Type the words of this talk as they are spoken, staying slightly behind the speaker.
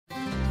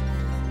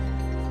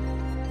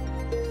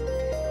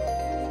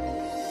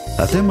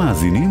אתם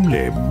מאזינים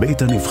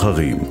לבית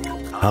הנבחרים,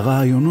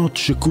 הרעיונות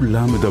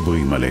שכולם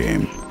מדברים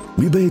עליהם,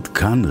 מבית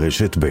כאן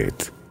רשת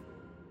בית.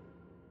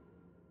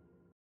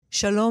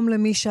 שלום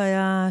למי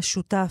שהיה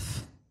שותף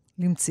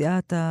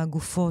למציאת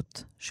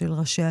הגופות של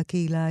ראשי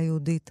הקהילה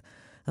היהודית,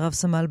 רב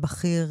סמל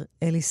בכיר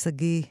אלי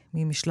סגי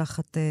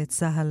ממשלחת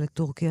צהל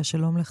לטורקיה.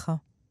 שלום לך.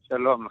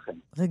 שלום לכם.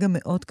 רגע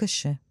מאוד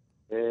קשה.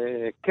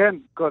 כן,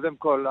 קודם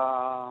כל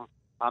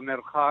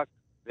המרחק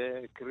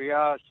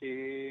וקריאה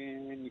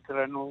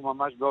שנקראנו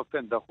ממש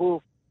באופן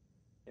דחוף.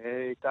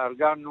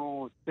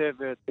 התארגנו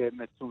צוות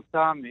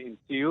מצומצם עם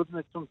ציוד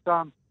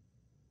מצומצם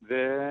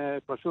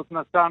ופשוט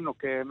נסענו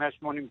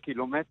כ-180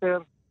 קילומטר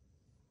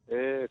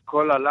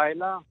כל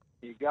הלילה.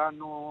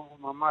 הגענו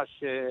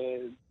ממש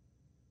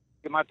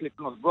כמעט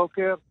לפנות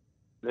בוקר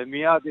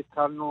ומיד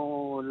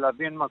התחלנו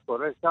להבין מה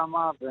קורה שם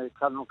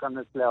והתחלנו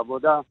להיכנס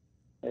לעבודה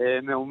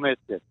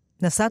מאומצת.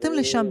 נסעתם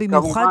לשם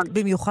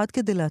במיוחד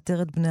כדי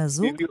לאתר את בני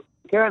הזוג?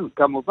 כן,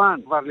 כמובן.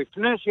 כבר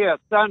לפני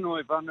שיצאנו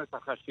הבנו את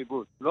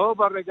החשיבות. לא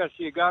ברגע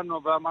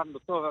שהגענו ואמרנו,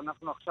 טוב,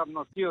 אנחנו עכשיו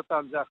נוציא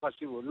אותם, זה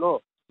החשיבות. לא.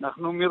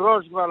 אנחנו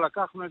מראש כבר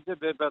לקחנו את זה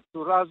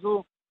בצורה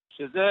הזו,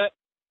 שזה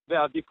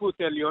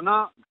בעדיפות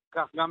עליונה,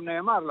 כך גם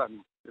נאמר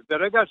לנו.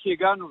 ברגע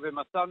שהגענו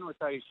ומצאנו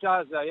את האישה,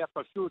 זה היה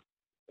פשוט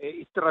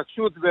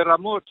התרגשות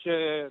ברמות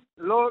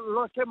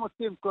שלא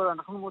שמוצאים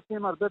אנחנו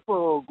מוצאים הרבה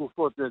פה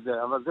גופות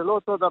לזה, אבל זה לא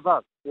אותו דבר.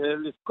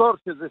 לזכור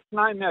שזה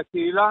שניים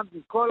מהקהילה,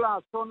 מכל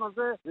האסון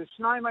הזה, זה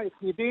שניים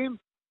היחידים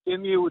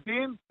שהם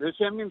יהודים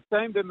ושהם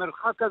נמצאים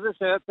במרחק כזה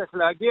שהיה צריך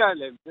להגיע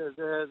אליהם.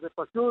 זה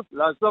פשוט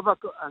לעזוב,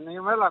 אני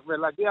אומר לך,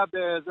 ולהגיע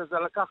בזה, זה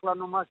לקח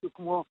לנו משהו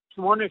כמו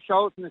 8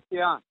 שעות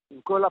נסיעה,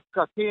 עם כל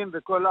הפקקים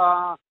וכל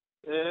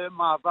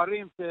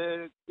מעברים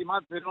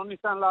שכמעט ולא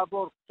ניתן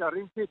לעבור,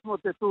 קשרים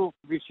שהתמוטטו,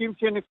 כבישים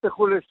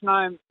שנפתחו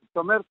לשניים, זאת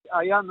אומרת,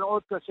 היה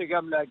מאוד קשה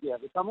גם להגיע.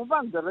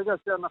 וכמובן, ברגע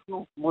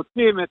שאנחנו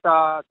מוצאים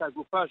את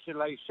הגופה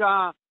של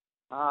האישה,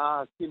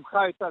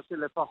 השמחה הייתה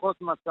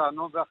שלפחות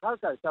מצאנו, ואחר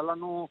כך הייתה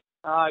לנו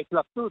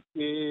ההתלבטות,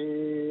 כי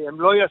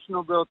הם לא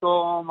ישנו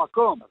באותו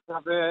מקום.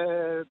 עכשיו,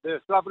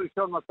 בשלב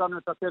ראשון מצאנו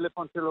את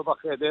הטלפון שלו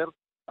בחדר,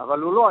 אבל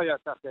הוא לא היה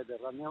את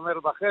החדר. אני אומר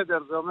בחדר,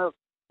 זה אומר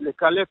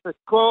לקלף את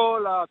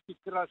כל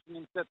התקרה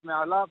שנמצאת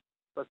מעליו,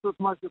 פשוט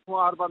משהו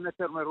כמו 4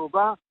 מטר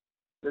מרובע,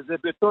 וזה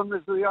בטון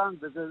מזוין,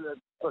 וזה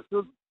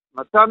פשוט,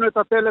 מצאנו את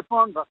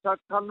הטלפון, ועכשיו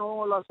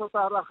התחלנו לעשות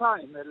הערכה,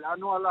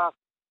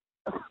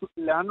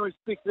 לאן הוא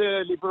הספיק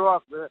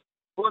לברוח,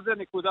 ופה זה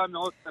נקודה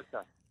מאוד קשה.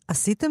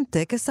 עשיתם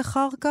טקס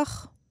אחר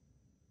כך?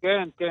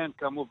 כן, כן,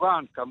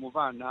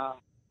 כמובן.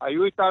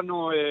 היו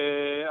איתנו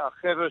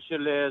החבר'ה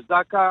של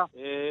זקה,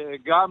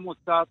 גם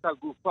הוצאת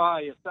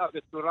הגופה יצאה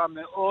בצורה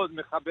מאוד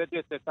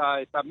מכבדת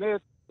את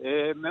המת,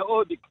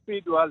 מאוד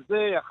הקפידו על זה,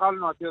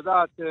 יכלנו, את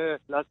יודעת,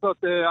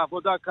 לעשות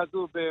עבודה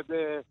כזו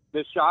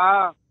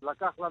בשעה,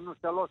 לקח לנו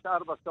 3-4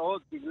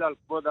 שעות בגלל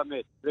כבוד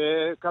המת.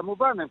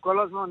 וכמובן, הם כל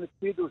הזמן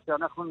הקפידו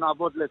שאנחנו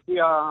נעבוד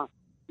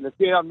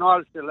לפי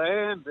הנוהל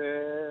שלהם,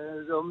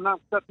 וזה אומנם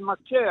קצת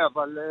מקשה,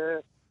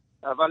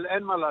 אבל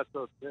אין מה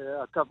לעשות.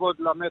 הכבוד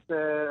למת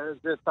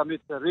זה תמיד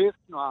צריך.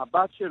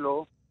 הבת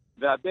שלו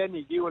והבן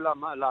הגיעו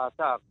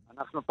לאתר.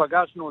 אנחנו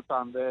פגשנו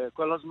אותם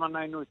וכל הזמן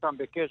היינו איתם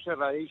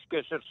בקשר. האיש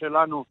קשר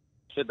שלנו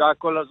שדאג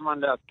כל הזמן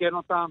לעדכן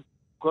אותם.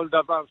 כל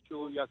דבר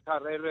שהוא יקר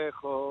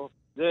ערך או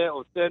זה,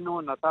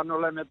 אותנו, נתנו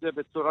להם את זה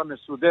בצורה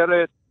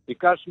מסודרת.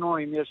 ביקשנו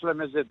אם יש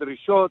להם איזה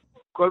דרישות.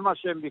 כל מה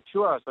שהם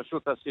ביקשו, אז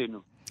פשוט עשינו.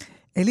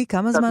 אלי,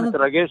 כמה זמן... קצת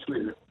מתרגש לי.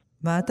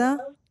 מה אתה?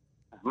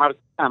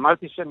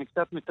 אמרתי שאני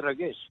קצת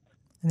מתרגש.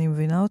 אני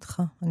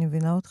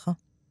מבינה אותך.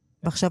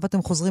 ועכשיו אתם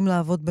חוזרים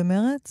לעבוד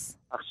במרץ?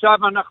 עכשיו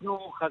אנחנו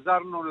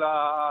חזרנו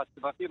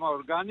לצוותים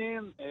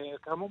האורגניים,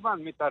 כמובן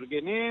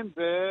מתארגנים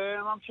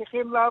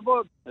וממשיכים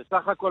לעבוד.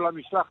 בסך הכל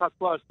המשלחת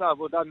פה עשתה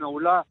עבודה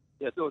מעולה,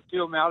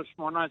 הוציאו מעל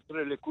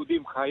 18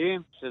 לקודים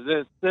חיים, שזה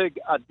הישג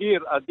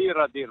אדיר,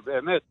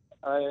 באמת.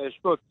 יש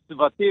פה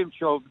צוותים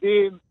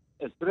שעובדים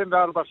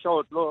 24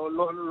 שעות,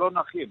 לא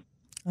נחים.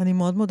 אני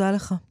מאוד מודה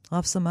לך,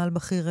 רב סמל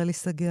בכיר אלי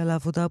סגי, על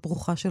העבודה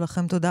הברוכה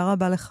שלכם. תודה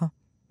רבה לך.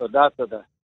 תודה.